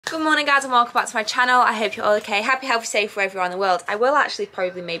Good morning guys and welcome back to my channel. I hope you're all okay. Happy, healthy, safe wherever you are in the world. I will actually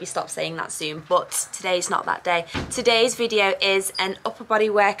probably maybe stop saying that soon, but today's not that day. Today's video is an upper body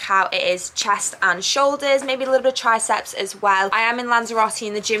workout. It is chest and shoulders, maybe a little bit of triceps as well. I am in Lanzarote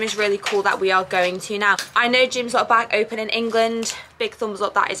and the gym is really cool that we are going to now. I know gyms are back open in England. Big thumbs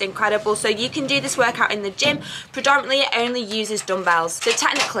up, that is incredible. So you can do this workout in the gym. Predominantly it only uses dumbbells. So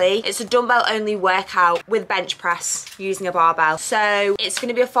technically it's a dumbbell only workout with bench press using a barbell. So it's going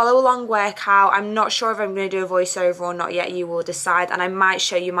to be a follow along workout. I'm not sure if I'm going to do a voiceover or not yet, you will decide, and I might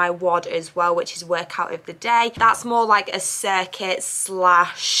show you my WOD as well, which is workout of the day. That's more like a circuit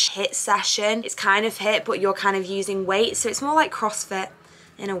slash HIIT session. It's kind of HIIT but you're kind of using weights, so it's more like CrossFit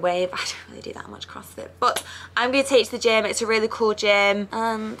in a way. I don't really do that much CrossFit, but I'm going to take to the gym. It's a really cool gym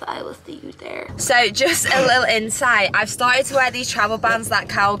and I will see you there. So just a little insight, I've started to wear these travel bands that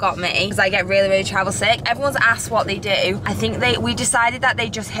Cal got me because I get really travel sick. Everyone's asked what they do. I think we decided that they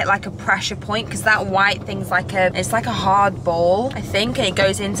just hit like a pressure point, because that white thing's like it's like a hard ball, I think, and it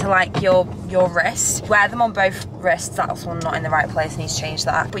goes into like your wrist. Wear them on both wrists. That's one not in the right place, I need to change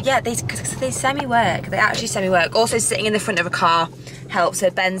that. But yeah, they semi-work. They actually semi-work. Also sitting in the front of a car helps. So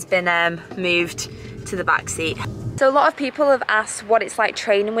Ben's been moved to the back seat. So a lot of people have asked what it's like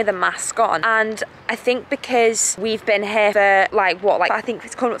training with a mask on, and I think because we've been here for like I think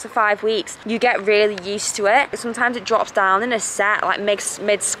it's coming up to 5 weeks, you get really used to it. Sometimes it drops down in a set, like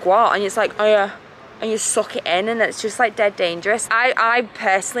mid squat, and it's like, oh yeah, and you suck it in, and it's just like dead dangerous. I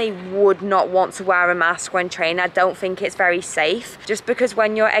personally would not want to wear a mask when training. I don't think it's very safe, just because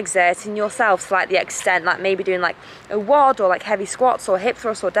when you're exerting yourself to like the extent, like maybe doing like a WOD or like heavy squats or hip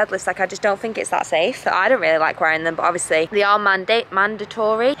thrusts or deadlifts, like I just don't think it's that safe. So I don't really like wearing them, but obviously they are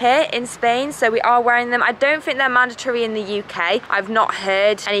mandatory here in Spain, so we are wearing them. I don't think they're mandatory in the UK. I've not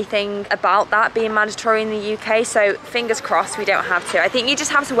heard anything about that being mandatory in the UK, so fingers crossed we don't have to. I think you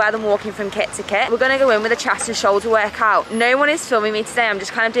just have to wear them walking from kit to kit. We're gonna go in with a chest and shoulder workout. No one is filming me today. I'm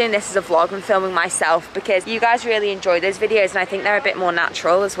just kind of doing this as a vlog and filming myself because you guys really enjoy those videos and I think they're a bit more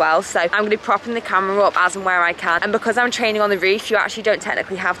natural as well. So I'm going to be propping the camera up as and where I can, and because I'm training on the roof, you actually don't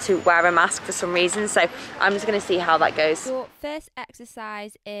technically have to wear a mask for some reason, so I'm just going to see how that goes. Your first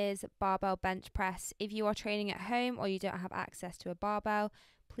exercise is barbell bench press. If you are training at home or you don't have access to a barbell,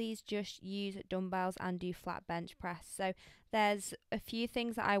 please just use dumbbells and do flat bench press. So there's a few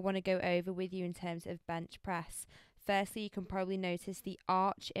things that I want to go over with you in terms of bench press. Firstly, you can probably notice the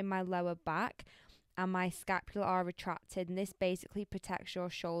arch in my lower back and my scapula are retracted, and this basically protects your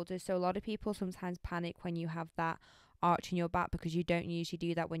shoulders. So a lot of people sometimes panic when you have that arch in your back because you don't usually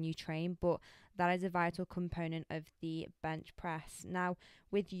do that when you train, but that is a vital component of the bench press. Now,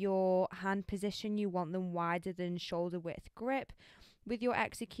 with your hand position, you want them wider than shoulder width grip. With your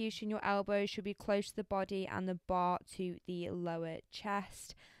execution, your elbows should be close to the body and the bar to the lower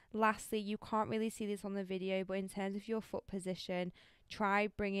chest. Lastly, you can't really see this on the video, but in terms of your foot position, try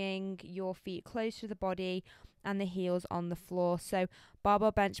bringing your feet close to the body and the heels on the floor. So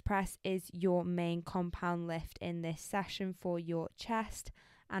barbell bench press is your main compound lift in this session for your chest,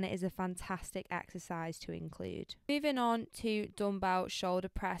 and it is a fantastic exercise to include. Moving on to dumbbell shoulder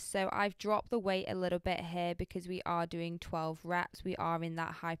press. So I've dropped the weight a little bit here because we are doing 12 reps. We are in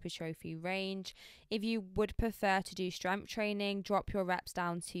that hypertrophy range. If you would prefer to do strength training, drop your reps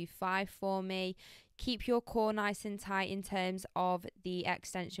down to 5 for me. Keep your core nice and tight in terms of the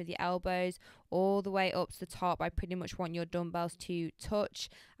extension of the elbows all the way up to the top. I pretty much want your dumbbells to touch.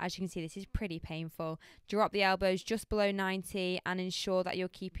 As you can see, this is pretty painful. Drop the elbows just below 90 and ensure that you're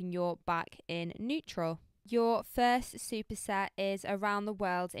keeping your back in neutral. Your first superset is around the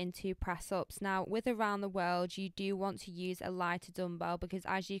world into press ups. Now with around the world, you do want to use a lighter dumbbell because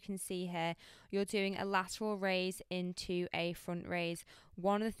as you can see here, you're doing a lateral raise into a front raise.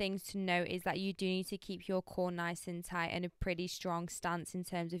 One of the things to note is that you do need to keep your core nice and tight and a pretty strong stance in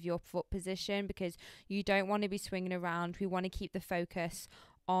terms of your foot position, because you don't want to be swinging around. We want to keep the focus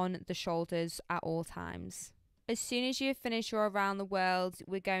on the shoulders at all times. As soon as you finish your around the world,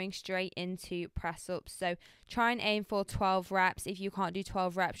 we're going straight into press ups. So try and aim for 12 reps. If you can't do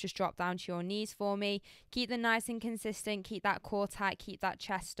 12 reps, just drop down to your knees for me. Keep them nice and consistent. Keep that core tight. Keep that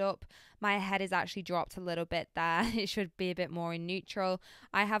chest up. My head is actually dropped a little bit there. It should be a bit more in neutral.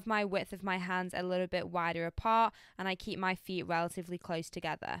 I have my width of my hands a little bit wider apart, and I keep my feet relatively close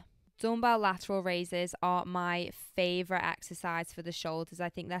together. Dumbbell lateral raises are my favorite exercise for the shoulders. I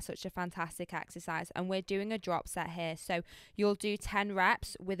think they're such a fantastic exercise, and we're doing a drop set here. So you'll do 10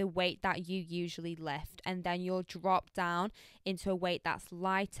 reps with a weight that you usually lift, and then you'll drop down into a weight that's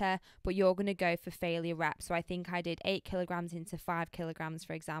lighter, but you're going to go for failure reps. So I think I did 8 kilograms into 5 kilograms,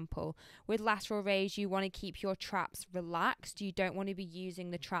 for example. With lateral raise, you want to keep your traps relaxed. You don't want to be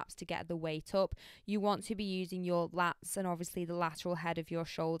using the traps to get the weight up. You want to be using your lats and obviously the lateral head of your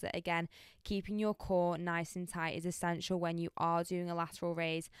shoulder. Again, keeping your core nice and tight is essential when you are doing a lateral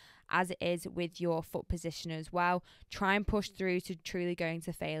raise, as it is with your foot position as well. Try and push through to truly going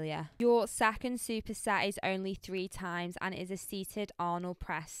to failure. Your second superset is only 3 times and is a seated Arnold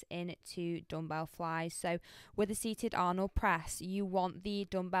press into dumbbell flies. So with a seated Arnold press, you want the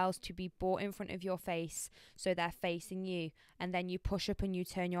dumbbells to be brought in front of your face so they're facing you, and then you push up and you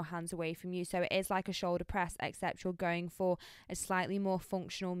turn your hands away from you. So it is like a shoulder press, except you're going for a slightly more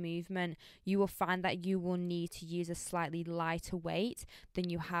functional movement. You will find that you will need to use a slightly lighter weight than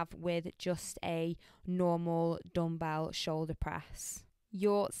you have with just a normal dumbbell shoulder press.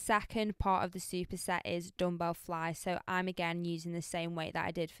 Your second part of the superset is dumbbell flies. So I'm again using the same weight that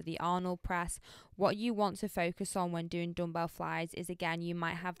I did for the Arnold press. What you want to focus on when doing dumbbell flies is, again, you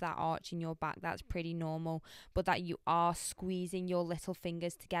might have that arch in your back, that's pretty normal, but that you are squeezing your little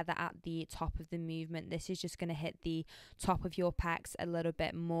fingers together at the top of the movement. This is just going to hit the top of your pecs a little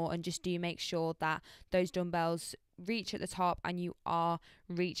bit more, and just do make sure that those dumbbells reach at the top and you are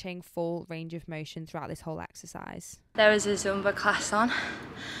reaching full range of motion throughout this whole exercise. There was a Zumba class on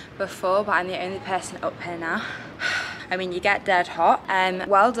before, but I'm the only person up here now. I mean, you get dead hot.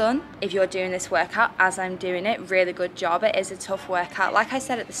 Well done if you're doing this workout as I'm doing it. Really good job. It is a tough workout. Like I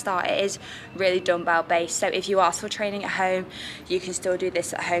said at the start, it is really dumbbell based. So if you are still training at home, you can still do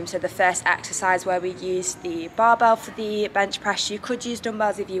this at home. So the first exercise where we use the barbell for the bench press, you could use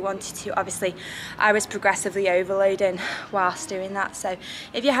dumbbells if you wanted to. Obviously, I was progressively overloading whilst doing that. So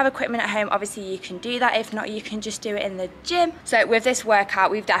if you have equipment at home, obviously you can do that. If not, you can just do it in the gym. So with this workout,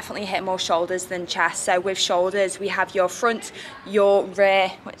 we've definitely hit more shoulders than chest. So with shoulders, we have your front, your rear,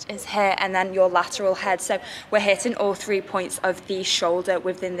 which is here, and then your lateral head. So we're hitting all 3 points of the shoulder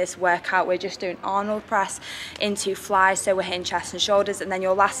within this workout. We're just doing Arnold press into flies, so we're hitting chest and shoulders, and then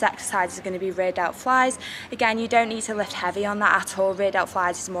your last exercise is going to be rear delt flies. Again, you don't need to lift heavy on that at all. Rear delt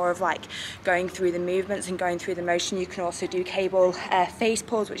flies is more of like going through the movements and going through the motion. You can also do cable face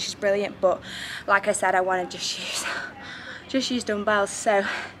pulls, which is brilliant, but like I said, I want to just use dumbbells, so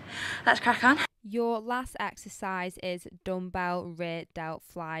let's crack on. Your last exercise is dumbbell rear delt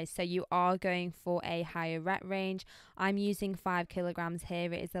flies. So you are going for a higher rep range. I'm using 5 kilograms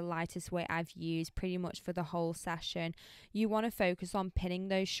here. It is the lightest weight I've used pretty much for the whole session. You want to focus on pinning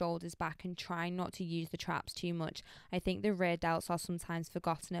those shoulders back and trying not to use the traps too much. I think the rear delts are sometimes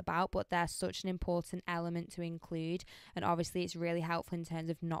forgotten about, but they're such an important element to include. And obviously it's really helpful in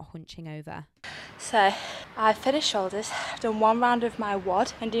terms of not hunching over. So I've finished shoulders. I've done 1 round of my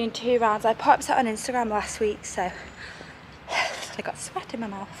WOD and doing 2 rounds. I popped it on Instagram last week, so I got sweat in my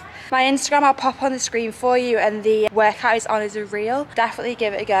mouth. My Instagram I'll pop on the screen for you, and the workout is on as a reel. Definitely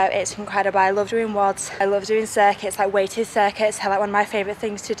give it a go, it's incredible. I love doing WODs, I love doing circuits, like weighted circuits. They're like one of my favourite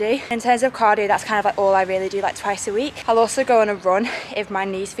things to do. In terms of cardio, that's kind of like all I really do, like twice a week. I'll also go on a run if my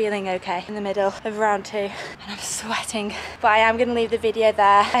knee's feeling okay in the middle of round 2, and I'm sweating. But I am going to leave the video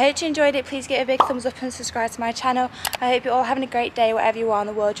there. I hope you enjoyed it. Please give it a big thumbs up and subscribe to my channel. I hope you're all having a great day wherever you are in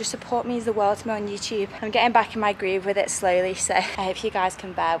the world. Your support means the world to me on YouTube. I'm getting back in my groove with it slowly, so I hope you guys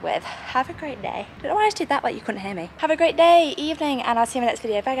can bear with. Have a great day. I don't know why I just did that like you couldn't hear me. Have a great day, evening, and I'll see you in my next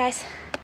video. Bye guys.